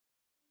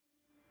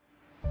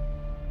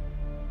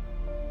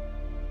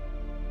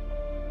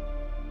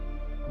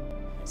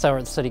So we're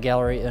at the City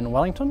Gallery in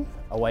Wellington,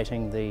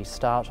 awaiting the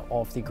start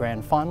of the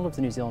grand final of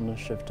the New Zealand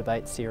Initiative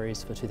Debate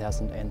Series for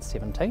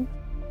 2017.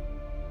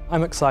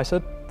 I'm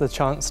excited. The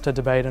chance to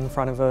debate in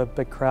front of a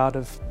big crowd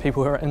of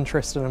people who are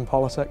interested in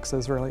politics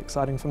is really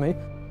exciting for me.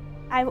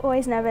 I'm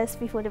always nervous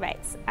before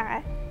debates,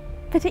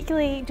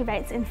 particularly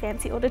debates in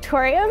fancy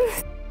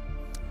auditoriums.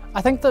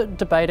 I think that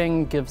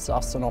debating gives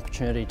us an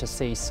opportunity to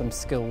see some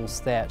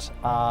skills that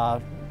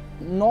are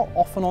not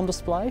often on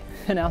display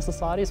in our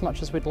society as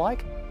much as we'd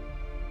like.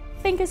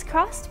 Fingers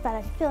crossed, but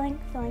I'm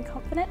feeling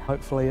confident.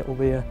 Hopefully it will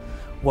be a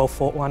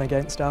well-fought one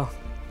against our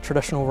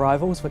traditional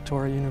rivals,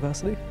 Victoria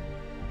University.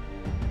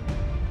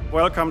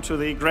 Welcome to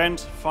the grand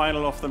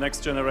final of the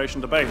Next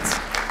Generation Debates.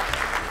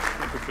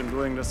 We've been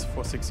doing this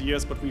for 6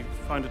 years, but we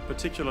find it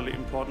particularly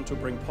important to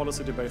bring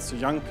policy debates to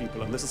young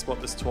people, and this is what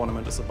this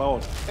tournament is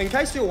about. In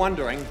case you're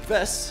wondering,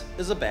 this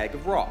is a bag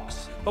of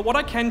rocks. But what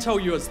I can tell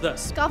you is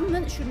this.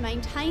 Governments should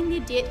maintain their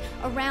debt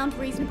around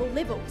reasonable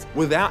levels,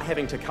 without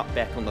having to cut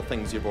back on the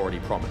things you've already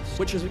promised.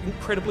 Which is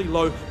incredibly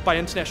low by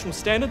international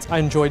standards. I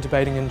enjoy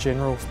debating in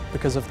general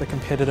because of the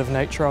competitive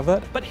nature of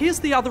it. But here's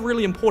the other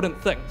really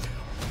important thing.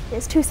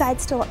 There's two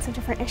sides to lots of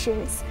different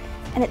issues,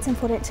 and it's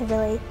important to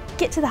really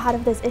get to the heart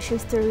of those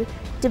issues through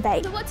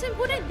debate. So what's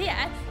important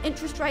there,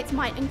 interest rates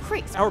might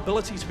increase. Our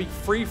ability to be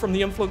free from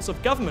the influence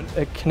of government.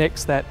 It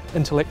connects that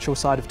intellectual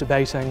side of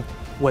debating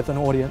with an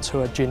audience who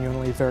are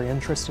genuinely very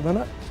interested in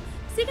it.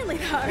 Secondly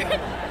though,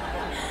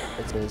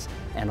 It is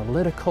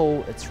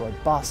analytical, it's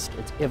robust,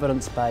 it's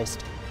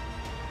evidence-based.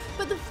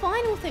 But the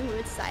final thing we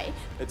would say,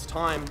 it's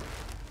time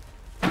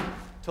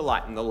to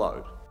lighten the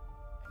load.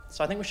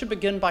 So I think we should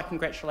begin by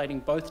congratulating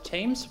both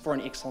teams for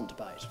an excellent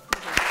debate.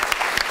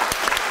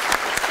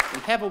 We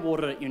have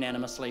awarded it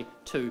unanimously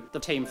to the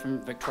team from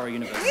Victoria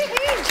University.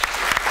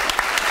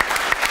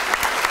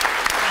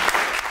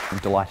 I'm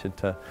delighted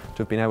to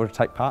have been able to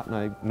take part, and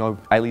I know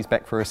Ailey's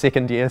back for a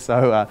second year,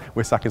 so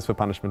we're suckers for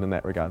punishment in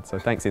that regard. So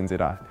thanks,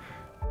 NZI.